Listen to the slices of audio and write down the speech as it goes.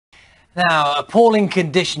Now, appalling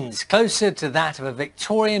conditions, closer to that of a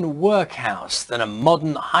Victorian workhouse than a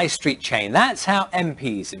modern high street chain. That's how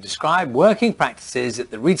MPs have described working practices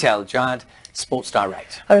at the retail giant Sports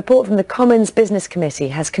Direct. A report from the Commons Business Committee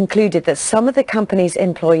has concluded that some of the company's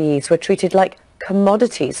employees were treated like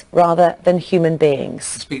commodities rather than human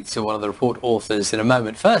beings. We'll speak to one of the report authors in a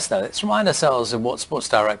moment. First, though, let's remind ourselves of what Sports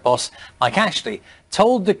Direct boss Mike Ashley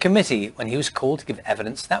told the committee when he was called to give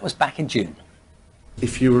evidence. That was back in June.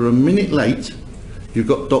 If you were a minute late, you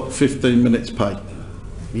got docked 15 minutes pay.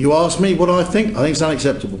 You ask me what I think it's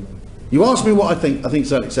unacceptable. You ask me what I think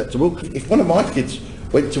it's unacceptable. If one of my kids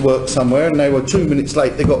went to work somewhere and they were 2 minutes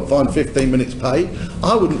late, they got fined 15 minutes pay,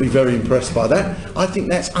 I wouldn't be very impressed by that. I think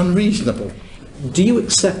that's unreasonable. Do you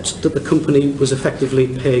accept that the company was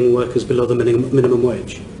effectively paying workers below the minimum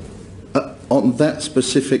wage? On that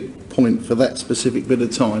specific point, for that specific bit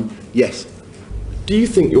of time, yes. Do you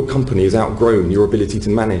think your company has outgrown your ability to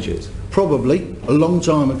manage it? Probably, a long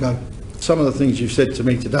time ago. Some of the things you've said to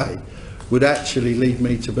me today would actually lead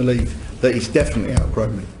me to believe that he's definitely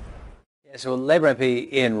outgrown me. Yes, well, Labour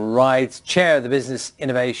MP Iain Wright, chair of the Business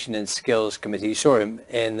Innovation and Skills Committee. You saw him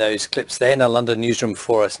in those clips there in our London newsroom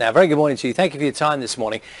for us now. Very good morning to you. Thank you for your time this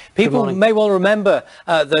morning. People may well remember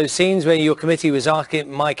those scenes when your committee was asking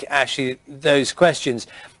Mike Ashley those questions.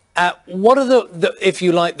 What are the, if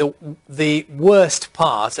you like, the worst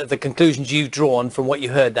part of the conclusions you've drawn from what you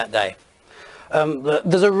heard that day?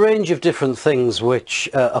 There's a range of different things which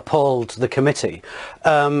appalled the committee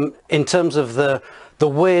in terms of the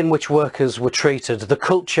way in which workers were treated, the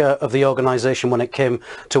culture of the organisation when it came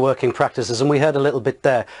to working practices, and we heard a little bit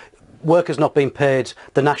there. Workers not being paid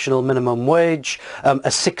the national minimum wage, a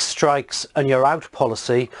 6 strikes and you're out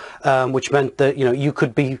policy, which meant that you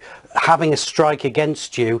could be having a strike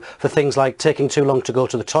against you for things like taking too long to go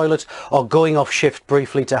to the toilet or going off shift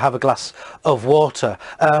briefly to have a glass of water,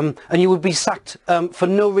 and you would be sacked for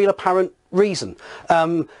no real apparent reason.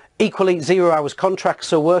 Equally, 0 hours contracts,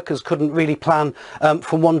 so workers couldn't really plan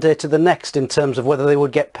from one day to the next in terms of whether they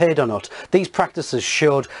would get paid or not. These practices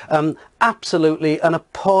showed absolutely an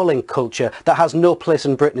appalling culture that has no place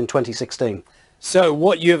in Britain in 2016. So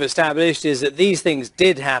what you have established is that these things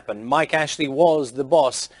did happen. Mike Ashley was the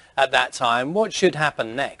boss at that time. What should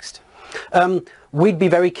happen next? We'd be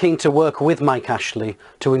very keen to work with Mike Ashley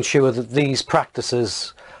to ensure that these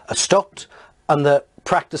practices are stopped and that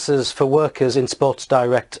practices for workers in Sports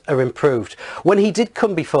Direct are improved. When he did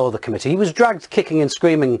come before the committee, he was dragged kicking and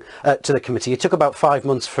screaming to the committee. It took about 5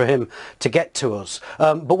 months for him to get to us.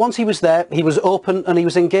 But once he was there, he was open and he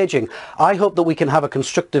was engaging. I hope that we can have a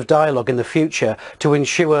constructive dialogue in the future to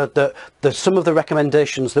ensure that some of the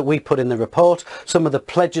recommendations that we put in the report, some of the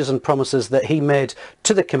pledges and promises that he made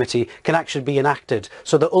to the committee can actually be enacted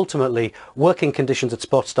so that ultimately working conditions at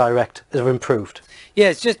Sports Direct are improved. Yeah,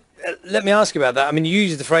 it's just let me ask you about that. I mean, you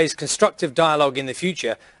use the phrase constructive dialogue in the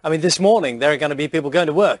future. I mean, this morning there are going to be people going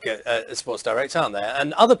to work at Sports Direct, aren't there?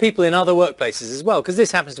 And other people in other workplaces as well, because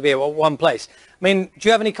this happens to be at one place. I mean, do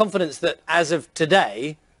you have any confidence that as of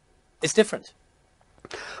today, it's different?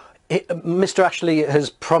 Mr. Ashley has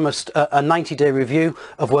promised a 90-day review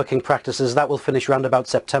of working practices. That will finish round about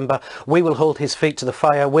September. We will hold his feet to the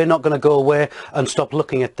fire. We're not going to go away and stop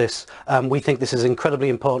looking at this. We think this is incredibly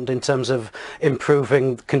important in terms of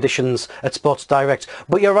improving conditions at Sports Direct.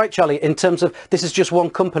 But you're right, Charlie, in terms of this is just one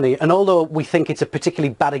company. And although we think it's a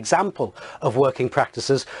particularly bad example of working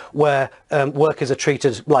practices where workers are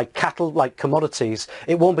treated like cattle, like commodities,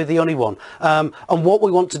 it won't be the only one. And what we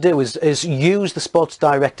want to do is use the Sports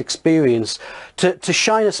Direct experience to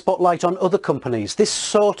shine a spotlight on other companies. This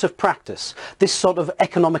sort of practice, this sort of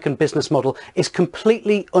economic and business model is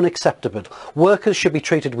completely unacceptable. Workers should be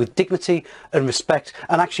treated with dignity and respect,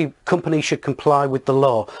 and actually companies should comply with the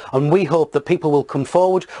law. And we hope that people will come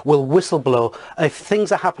forward, will whistleblow if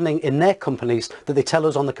things are happening in their companies, that they tell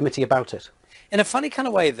us on the committee about it. In a funny kind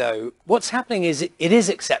of way, though, what's happening is it is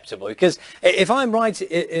acceptable, because if I'm right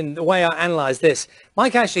in the way I analyse this,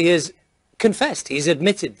 Mike Ashley is confessed. He's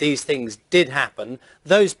admitted these things did happen.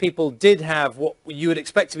 Those people did have what you would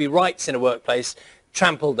expect to be rights in a workplace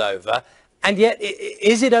trampled over. And yet,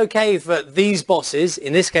 is it okay for these bosses,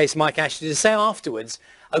 in this case Mike Ashley, to say afterwards,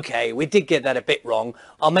 OK, we did get that a bit wrong.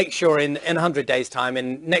 I'll make sure in 100 days' time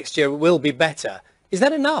and next year will be better. Is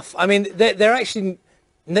that enough? I mean, they're actually,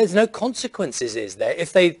 there's no consequences, is there?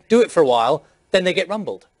 If they do it for a while, then they get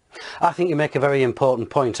rumbled. I think you make a very important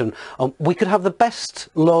point, and we could have the best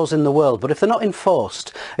laws in the world, but if they're not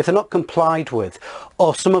enforced, if they're not complied with,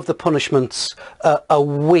 or some of the punishments are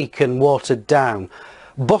weak and watered down,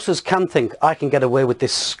 bosses can think, I can get away with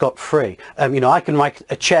this scot-free. I can write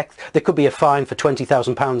a cheque, there could be a fine for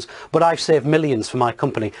 £20,000, but I've saved millions for my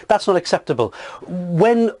company. That's not acceptable.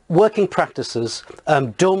 When working practices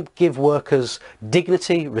don't give workers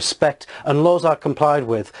dignity, respect, and laws are complied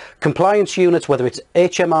with, compliance units, whether it's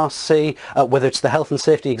HMRC, whether it's the Health and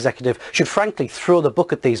Safety Executive, should frankly throw the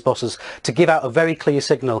book at these bosses to give out a very clear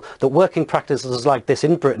signal that working practices like this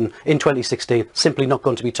in Britain in 2016 simply not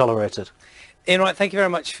going to be tolerated. Iain Wright, thank you very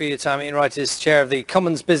much for your time. Iain Wright is Chair of the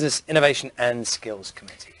Commons Business Innovation and Skills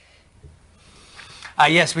Committee.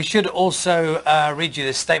 Yes, we should also read you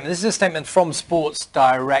this statement. This is a statement from Sports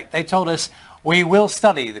Direct. They told us, we will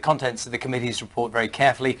study the contents of the committee's report very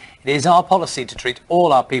carefully. It is our policy to treat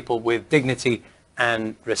all our people with dignity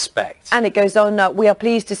and respect. And it goes on, we are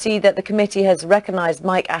pleased to see that the committee has recognised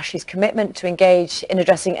Mike Ashley's commitment to engage in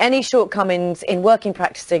addressing any shortcomings in working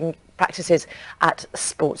practices at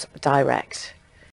Sports Direct.